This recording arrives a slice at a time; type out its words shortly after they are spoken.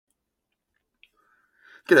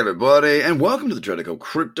Good everybody, and welcome to the Tradical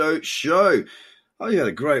Crypto Show. Oh, you had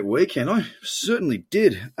a great weekend. I certainly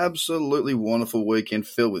did. Absolutely wonderful weekend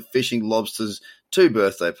filled with fishing, lobsters, 2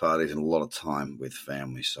 birthday parties, and a lot of time with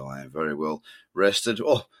family. So I am very well rested.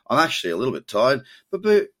 Oh, I'm actually a little bit tired,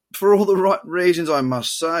 but for all the right reasons, I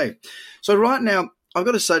must say. So right now, I've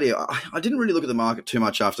got to say to you, I didn't really look at the market too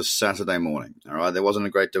much after Saturday morning. All right, there wasn't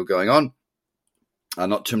a great deal going on.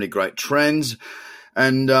 Not too many great trends.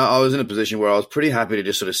 And I was in a position where I was pretty happy to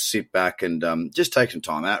just sort of sit back and just take some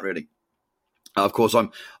time out, really. Of course,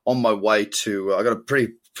 I'm on my way to I got a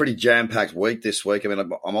pretty jam-packed week this week. I mean,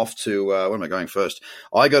 I'm off to where am I going first?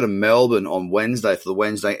 I go to Melbourne on Wednesday for the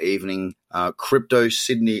Wednesday evening Crypto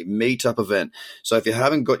Sydney meetup event. So if you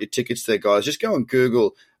haven't got your tickets there, guys, just go and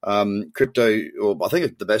Google crypto, or I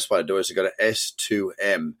think the best way to do it is to go to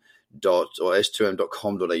S2M. Or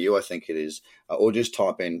s2m.com.au, I think it is, or just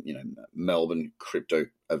type in, Melbourne crypto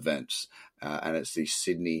events, and it's the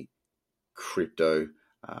Sydney crypto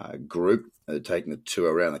group taking the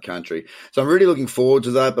tour around the country. So I'm really looking forward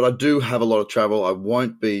to that, but I do have a lot of travel. I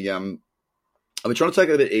won't be. I've been trying to take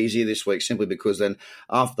it a bit easier this week simply because then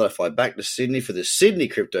after I fly back to Sydney for the Sydney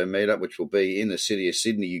Crypto Meetup, which will be in the city of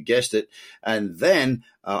Sydney, you guessed it, and then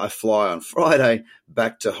I fly on Friday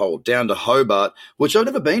back to down to Hobart, which I've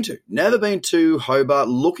never been to. Never been to Hobart.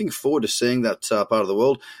 Looking forward to seeing that part of the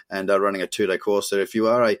world and running a 2-day course there. If you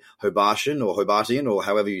are a Hobartian or Hobartian or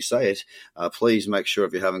however you say it, please make sure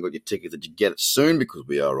if you haven't got your ticket that you get it soon because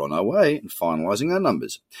we are on our way and finalising our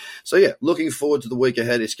numbers. So yeah, looking forward to the week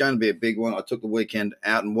ahead. It's going to be a big one. I took the weekend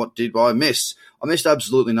out, and what did I miss? I missed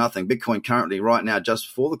absolutely nothing. Bitcoin currently right now just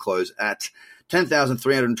before the close at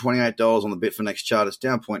 $10,328 on the Bitfinex chart. It's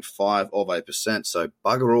down 0.5%, so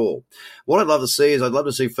bugger all. What I'd love to see is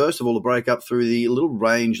first of all, a break up through the little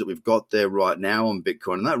range that we've got there right now on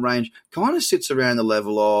Bitcoin, and that range kind of sits around the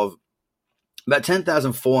level of about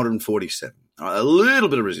 10,447. A little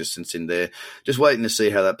bit of resistance in there. Just waiting to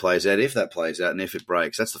see how that plays out. If that plays out and if it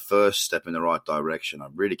breaks, that's the first step in the right direction. I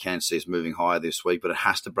really can see us moving higher this week, but it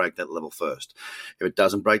has to break that level first. If it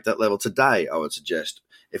doesn't break that level today, I would suggest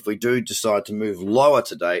if we do decide to move lower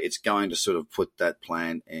today, it's going to sort of put that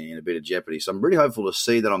plan in a bit of jeopardy. So I'm really hopeful to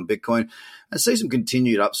see that on Bitcoin and see some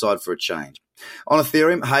continued upside for a change. On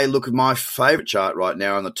Ethereum, hey, look at my favorite chart right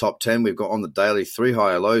now in the top 10. We've got on the daily 3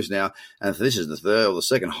 higher lows now, and this is the third or the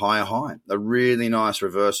second higher high. A really nice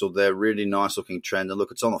reversal there, really nice looking trend. And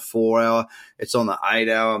look, it's on the 4 hour, it's on the 8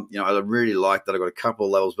 hour. I really like that. I've got a couple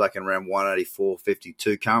of levels back in around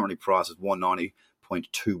 184.52. Currently priced at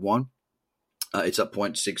 190.21. It's up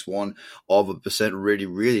 0.61%. Really,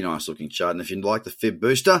 really nice looking chart. And if you like the fib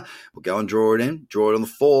booster, we'll go and draw it on the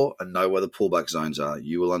 4 and know where the pullback zones are.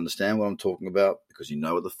 You will understand what I'm talking about because you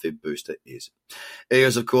know what the fib booster is.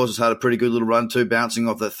 EOS, of course, has had a pretty good little run too, bouncing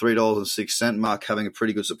off that $3.06 mark, having a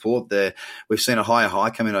pretty good support there. We've seen a higher high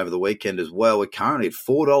come in over the weekend as well. We're currently at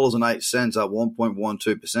 $4.08, up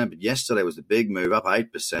 1.12%, but yesterday was the big move, up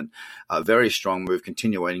 8%. A very strong move,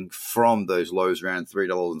 continuing from those lows around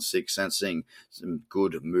 $3.06, seeing some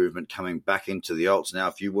good movement coming back into the alts. Now,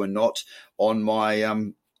 if you were not on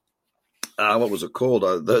my what was it called?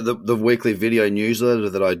 The weekly video newsletter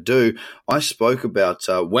that I do, I spoke about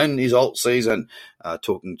when is alt season,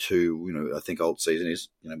 talking to, I think alt season is,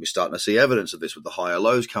 we're starting to see evidence of this with the higher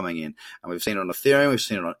lows coming in. And we've seen it on Ethereum, we've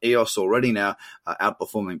seen it on EOS already now,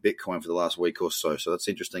 outperforming Bitcoin for the last week or so. So that's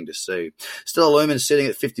interesting to see. Stellar Lumen sitting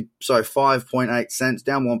at 5.8 cents,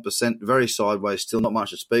 down 1%, very sideways, still not much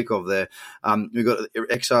to speak of there. We've got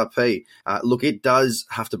XRP. Look, it does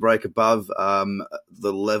have to break above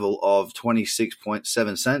the level of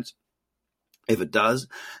 26.7 cents. If it does,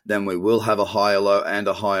 then we will have a higher low and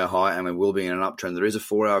a higher high, and we will be in an uptrend. There is a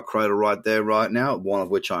 4-hour cradle right there right now, one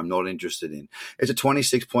of which I'm not interested in. It's at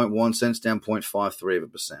 26.1 cents, down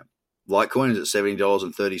 0.53%. Litecoin is at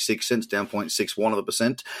 $70.36, down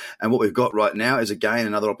 0.61%. And what we've got right now is, again,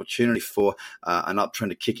 another opportunity for an uptrend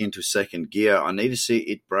to kick into second gear. I need to see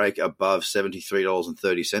it break above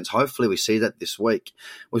 $73.30. Hopefully we see that this week.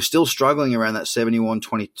 We're still struggling around that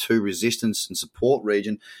 71.22 resistance and support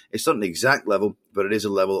region. It's not an exact level, but it is a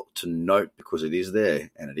level to note because it is there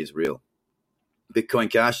and it is real.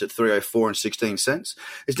 Bitcoin Cash at 304 and 16 cents.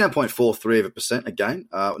 It's down 0.43%. Again,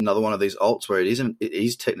 another one of these alts where it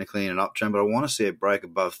is technically in an uptrend, but I want to see it break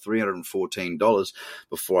above $314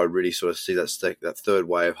 before I really sort of see that third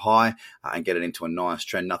wave high and get it into a nice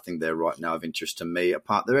trend. Nothing there right now of interest to me.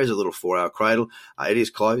 Apart, there is a little 4-hour cradle. It is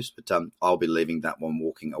closed, but I'll be leaving that one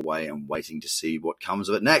walking away and waiting to see what comes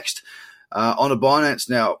of it next. On a Binance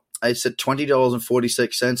now. It's at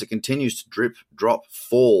 $20.46. It continues to drop,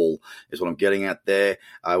 fall is what I'm getting at there.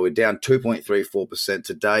 We're down 2.34%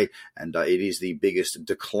 today, and it is the biggest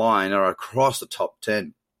decliner across the top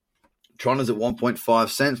 10. Tron is at 1.5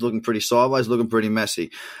 cents, looking pretty sideways, looking pretty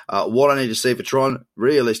messy. What I need to see for Tron,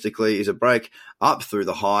 realistically, is a break up through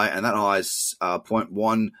the high, and that high is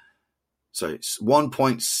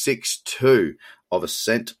 1.62 of a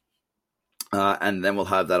cent. And then we'll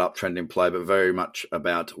have that uptrend in play, but very much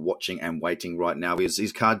about watching and waiting right now is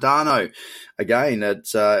Cardano. Again,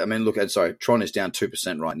 Tron is down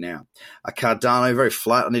 2% right now. Cardano, very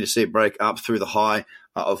flat. I need to see it break up through the high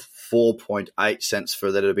of 4.8 cents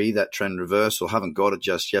for that to be that trend reversal. Haven't got it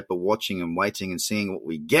just yet, but watching and waiting and seeing what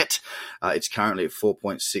we get. It's currently at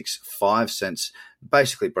 4.65 cents,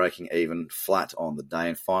 basically breaking even flat on the day.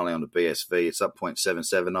 And finally on the BSV, it's up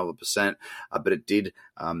 0.77%, but it did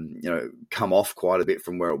come off quite a bit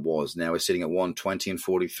from where it was. Now we're sitting at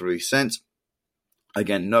 120.43.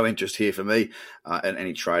 Again, no interest here for me in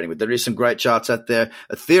any trading, but there is some great charts out there.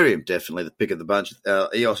 Ethereum, definitely the pick of the bunch.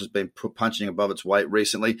 EOS has been punching above its weight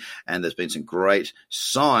recently, and there's been some great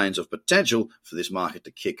signs of potential for this market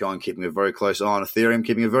to kick on, keeping a very close eye on Ethereum,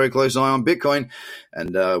 keeping a very close eye on Bitcoin,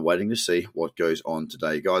 and waiting to see what goes on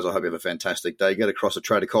today. Guys, I hope you have a fantastic day. Get across to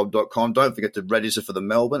tradercobb.com. Don't forget to register for the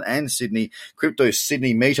Melbourne and Sydney Crypto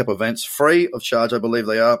Sydney meetup events, free of charge, I believe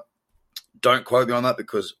they are. Don't quote me on that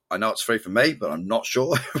because I know it's free for me, but I'm not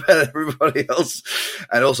sure about everybody else.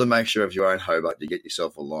 And also make sure if you're in Hobart, you get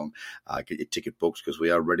yourself along, get your ticket booked because we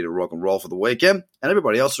are ready to rock and roll for the weekend. And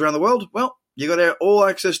everybody else around the world, well, you got all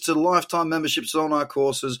access to lifetime memberships on our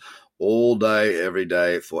courses all day, every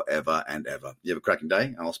day, forever and ever. You have a cracking day,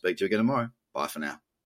 and I'll speak to you again tomorrow. Bye for now.